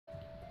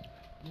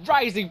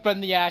Rising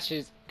from the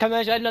ashes, coming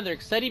at another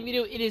exciting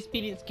video. It is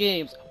Phoenix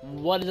Games.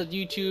 What is up,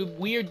 YouTube?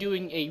 We are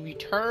doing a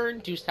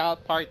return to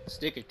South Park: The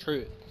Stick of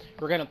Truth.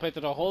 We're gonna play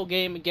through the whole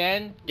game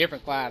again,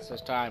 different class this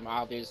time,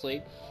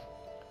 obviously.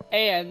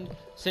 And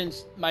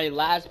since my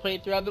last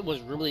playthrough of it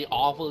was really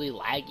awfully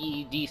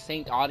laggy,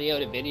 desynced audio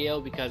to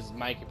video because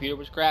my computer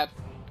was crap,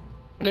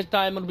 this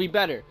time it'll be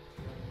better.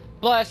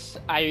 Plus,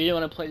 I really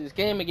want to play this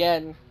game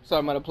again, so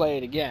I'm gonna play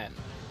it again.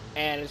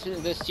 And as soon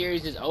as this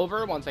series is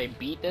over, once I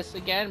beat this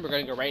again, we're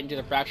going to go right into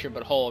the Fractured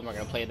But Whole, and we're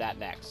going to play that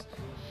next.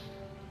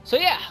 So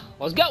yeah,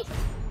 let's go!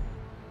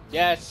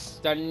 Yes,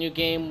 starting a new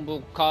game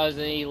will cause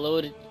a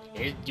load...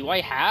 Do I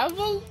have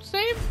a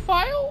save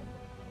file?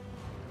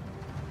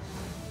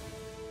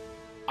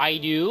 I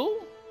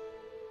do?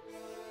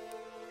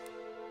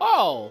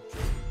 Oh!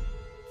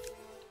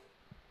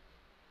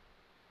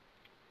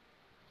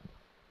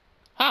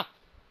 Huh.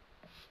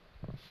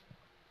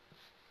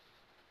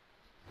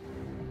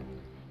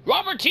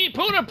 Robert T.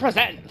 Pooner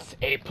presents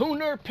a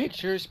Pooner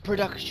Pictures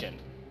production.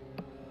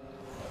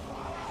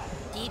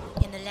 Deep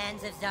in the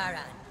lands of Zaron,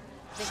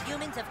 the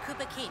humans of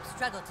Koopa Keep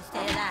struggle to stay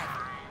alive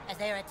as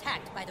they are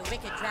attacked by the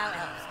wicked drow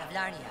elves of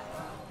Larnia.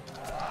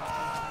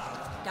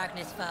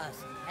 Darkness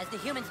falls as the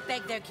humans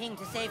beg their king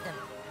to save them,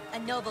 a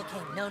noble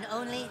king known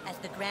only as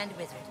the Grand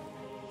Wizard.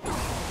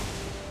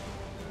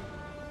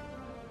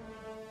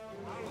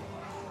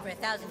 For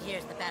 1,000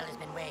 years, the battle has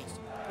been waged,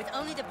 with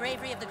only the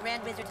bravery of the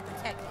Grand Wizard to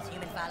protect his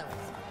human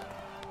followers.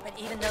 But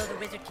even though the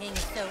Wizard King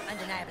is so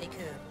undeniably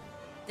cool,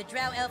 the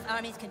Drow Elf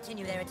armies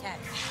continue their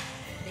attacks.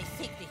 They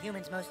seek the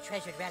humans' most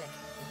treasured relic,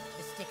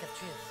 the Stick of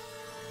Truth.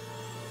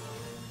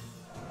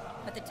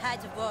 But the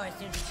tides of war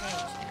soon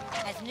change,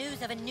 as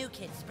news of a new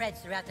kid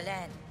spreads throughout the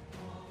land.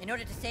 In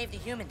order to save the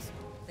humans,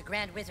 the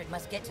Grand Wizard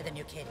must get to the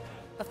new kid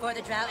before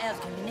the Drow Elves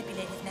can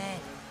manipulate his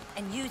mind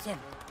and use him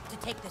to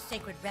take the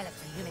sacred relic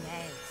from human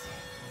hands.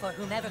 For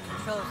whomever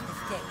controls the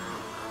stick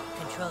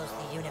controls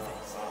the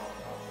universe.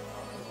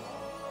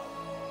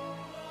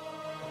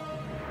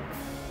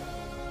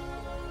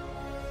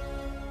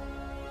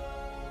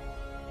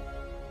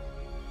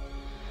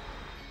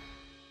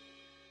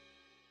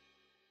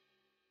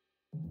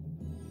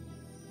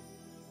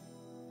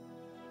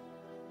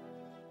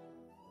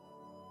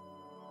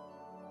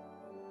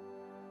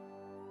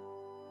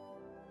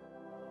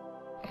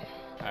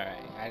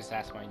 Alright, I just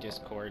asked my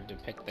Discord to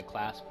pick the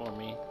class for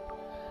me.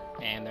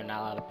 And they're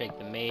not allowed to pick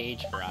the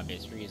mage for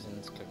obvious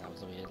reasons, because that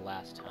was what we did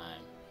last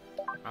time.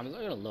 I'm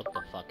gonna look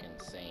the fucking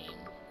same,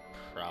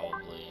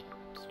 probably,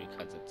 just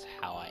because it's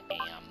how I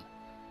am.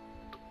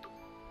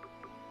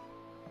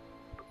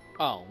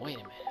 Oh, wait a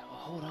minute,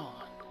 hold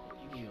on.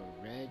 I'll give you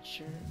a red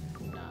shirt?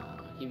 Nah,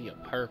 I'll give you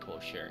a purple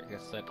shirt.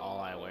 That's like all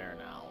I wear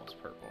now is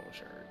purple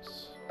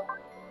shirts.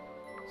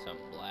 Some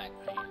black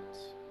pants.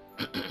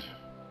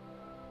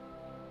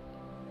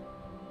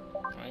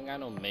 I ain't got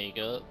no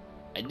makeup.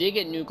 I did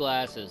get new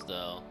glasses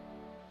though.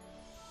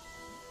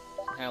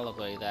 Kinda look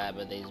like that,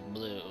 but they's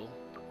blue.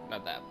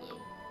 Not that blue.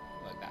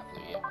 Like that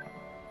blue, yeah.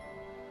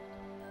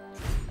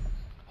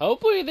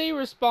 Hopefully they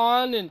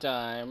respond in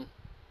time.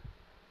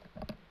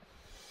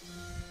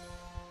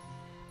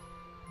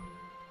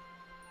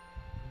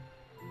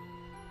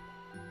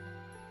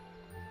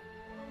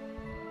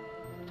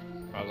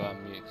 I'll go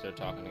on mute, start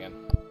talking again.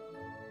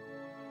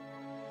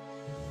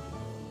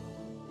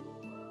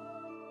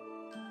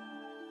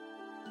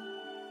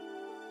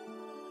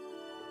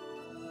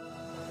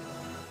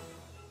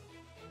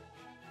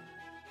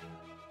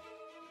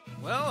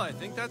 Well, I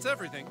think that's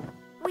everything.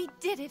 We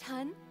did it,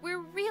 hun. We're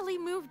really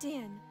moved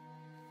in.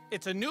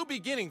 It's a new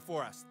beginning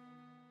for us.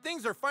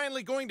 Things are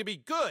finally going to be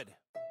good.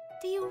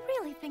 Do you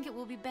really think it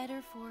will be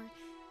better for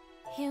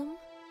him?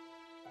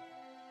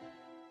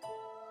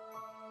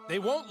 They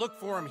won't look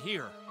for him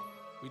here.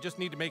 We just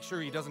need to make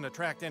sure he doesn't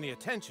attract any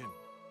attention.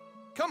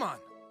 Come on,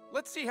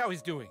 let's see how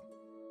he's doing.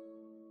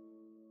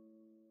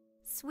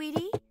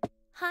 Sweetie?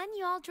 Hun,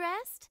 you all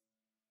dressed?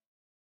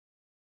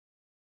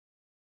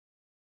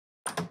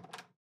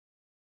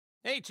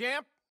 Hey,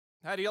 champ.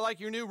 How do you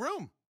like your new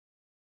room?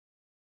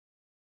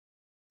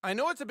 I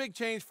know it's a big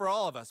change for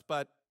all of us,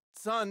 but,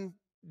 son,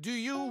 do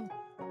you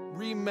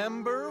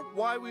remember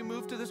why we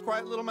moved to this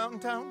quiet little mountain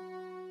town?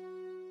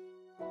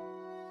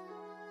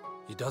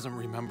 He doesn't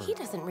remember. He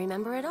doesn't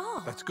remember at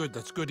all. That's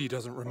good he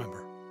doesn't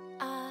remember.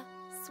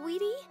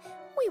 Sweetie,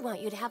 we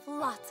want you to have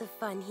lots of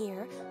fun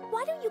here.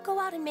 Why don't you go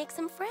out and make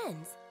some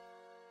friends?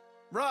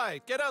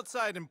 Right, get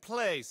outside and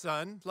play,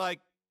 son.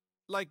 Like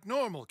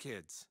normal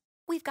kids.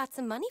 We've got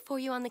some money for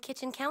you on the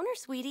kitchen counter,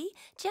 sweetie.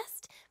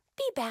 Just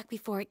be back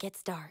before it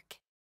gets dark.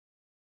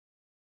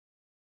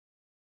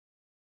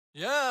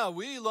 Yeah,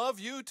 we love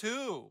you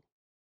too.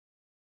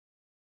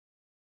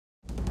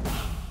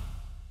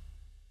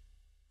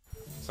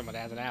 Somebody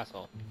has an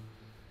asshole.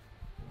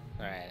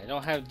 Alright, I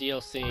don't have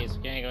DLC, so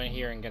we're gonna go in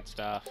here and get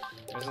stuff.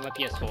 This is the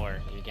PS4.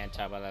 You can't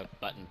tell by the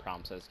button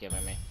prompts it's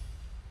giving me.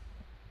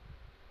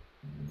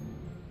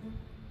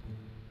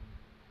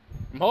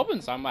 I'm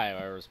hoping somebody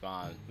will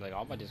respond. Like,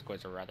 all my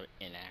Discords are rather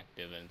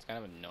inactive, and it's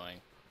kind of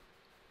annoying.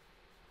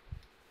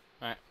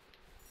 Alright.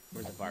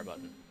 Where's the fire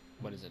button?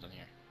 What is it on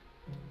here?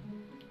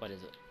 What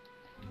is it?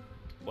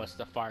 What's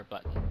the fire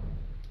button?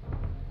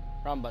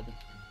 Wrong button.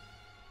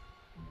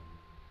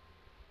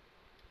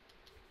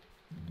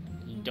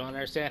 You don't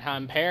understand how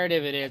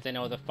imperative it is to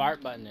know what the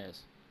fart button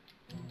is.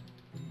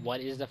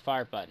 What is the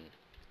fart button?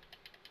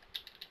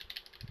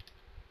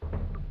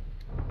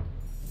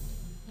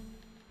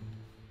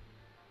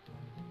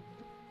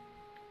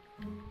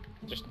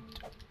 Just...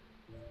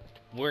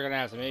 We're gonna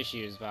have some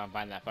issues if I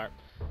find that fart.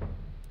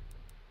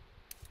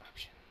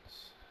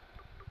 Options.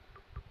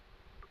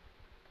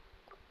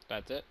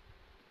 That's it?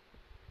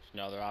 There's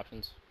no other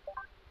options?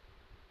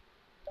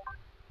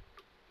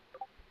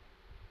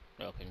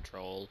 No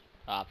control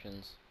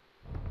options?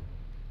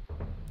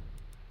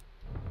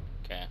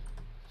 Okay.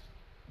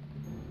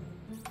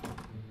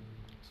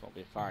 This won't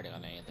be farting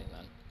on anything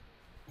then.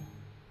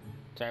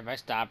 Sorry if I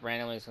stop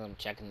randomly because I'm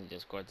checking the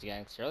Discords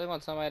again, because I really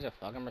want somebody to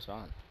fucking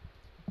respond.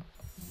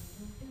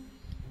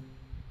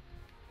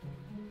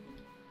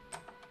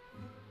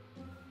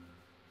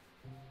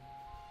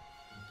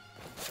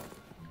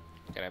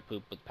 Can I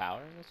poop with power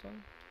in this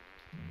one?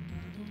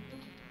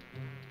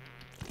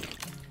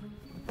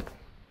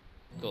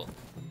 Cool.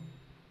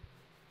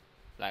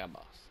 Like a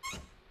boss.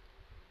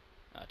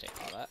 I'll take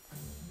all that.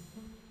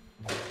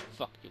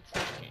 Fuck you,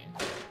 trash can.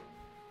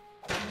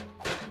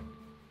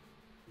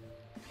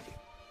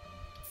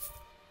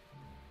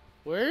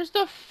 Where's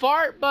the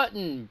fart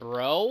button,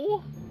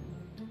 bro?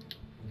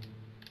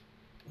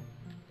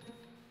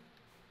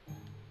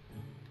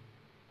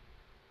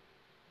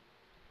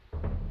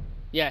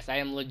 Yes, I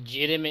am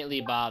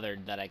legitimately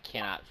bothered that I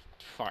cannot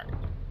fart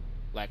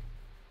like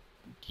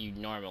you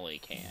normally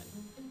can.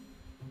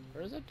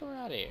 Where's the door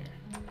out of here?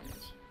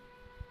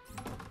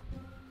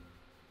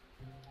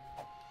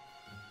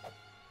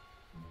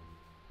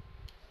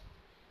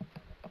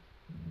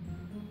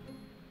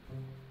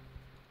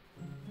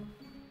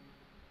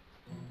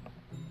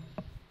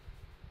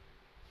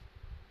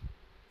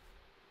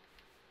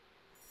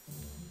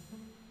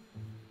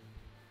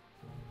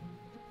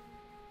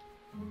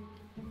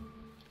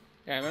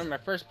 Yeah, I remember my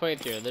first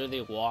playthrough, I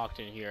literally walked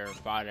in here,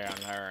 farted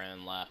on her,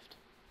 and left.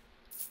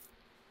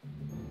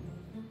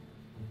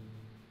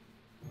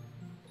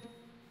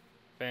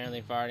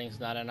 Apparently farting's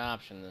not an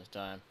option this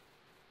time.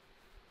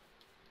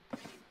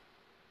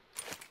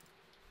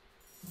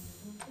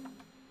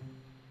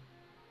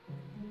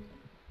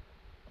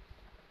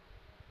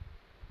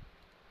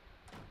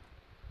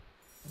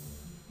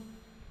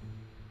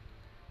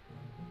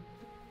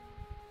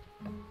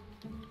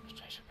 There's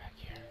treasure back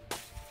here.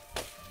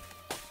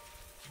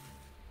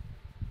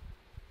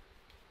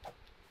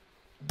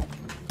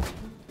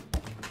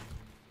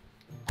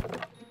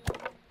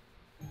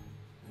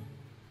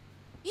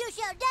 You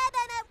shall die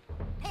by my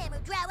hammer,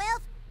 Drow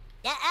Elf.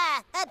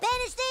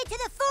 Banish thee to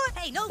the fort.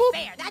 Hey, no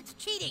fair. That's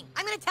cheating.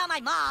 I'm gonna tell my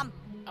mom.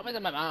 I went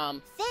to my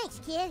mom. Thanks,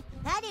 kid.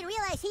 I didn't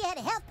realize he had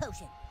a health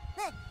potion.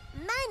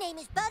 My name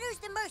is Butters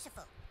the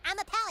Merciful. I'm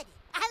a paladin.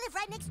 I live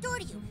right next door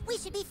to you. We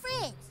should be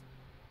friends.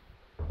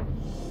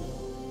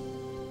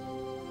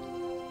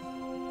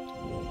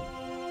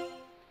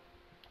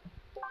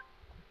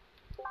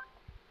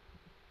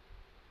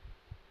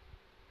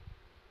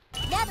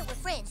 Now that we're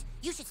friends,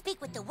 you should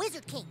speak with the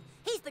Wizard King.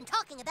 He's been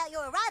talking about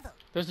your arrival.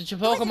 There's a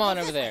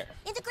Chipokemon over there.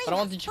 In the I don't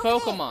want the greenhouse,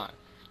 over there. Chipokemon.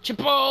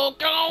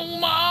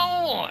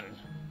 Chipokemon!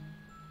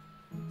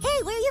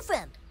 Hey, where are you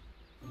from?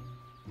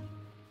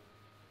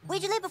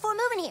 Where'd you live before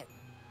moving here?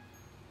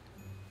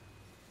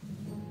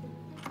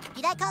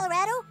 You like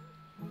Colorado?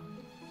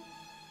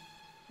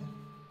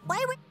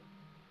 Why were...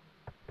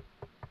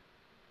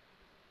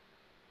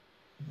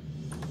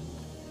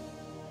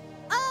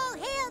 All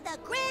hail the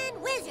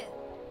Grand Wizard!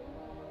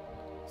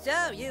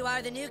 So, you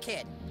are the new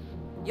kid.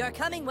 Your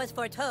coming was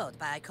foretold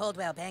by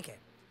Coldwell Banker.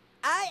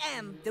 I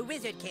am the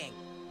Wizard King.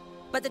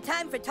 But the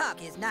time for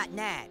talk is not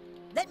now.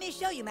 Let me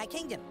show you my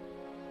kingdom.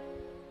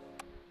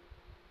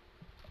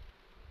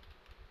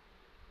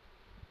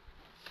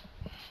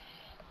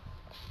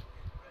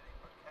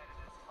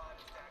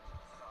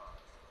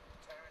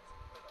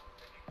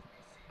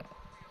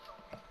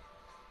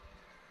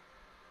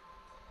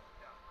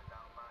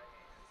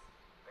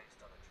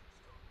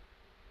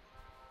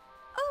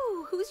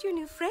 Oh, who's your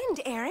new friend,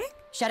 Eric?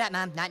 Shut up,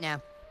 Mom. Not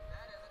now.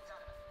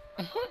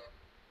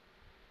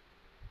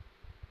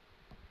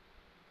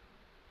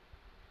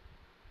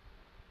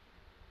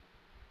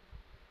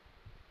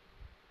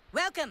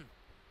 Welcome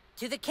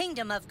to the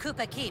kingdom of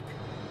Koopa Keep.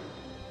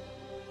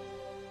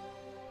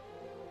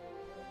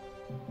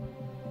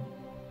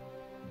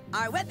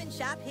 Our weapon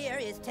shop here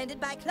is tended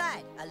by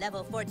Clyde, a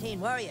level 14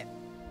 warrior.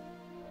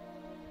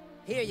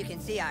 Here you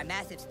can see our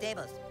massive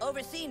stables,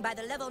 overseen by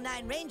the level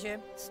 9 ranger,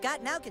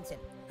 Scott Malkinson,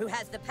 who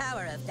has the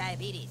power of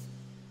diabetes.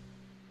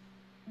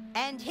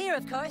 And here,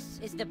 of course,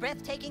 is the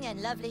breathtaking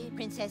and lovely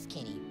Princess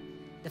Kenny,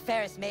 the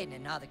fairest maiden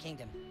in all the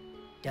kingdom.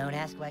 Don't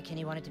ask why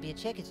Kenny wanted to be a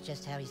chick, it's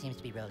just how he seems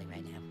to be rolling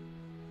right now.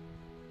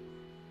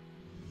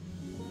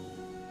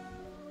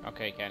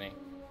 Okay, Kenny.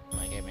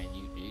 My game man,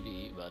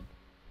 you bud.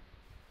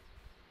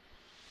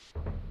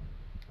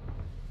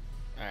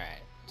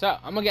 Alright, So,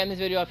 I'm gonna get in this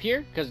video up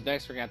here, because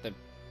next we're gonna have to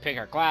pick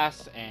our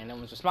class, and no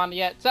one's responded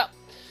yet. So,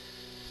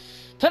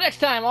 till next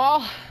time,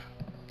 all,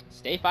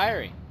 stay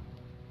fiery.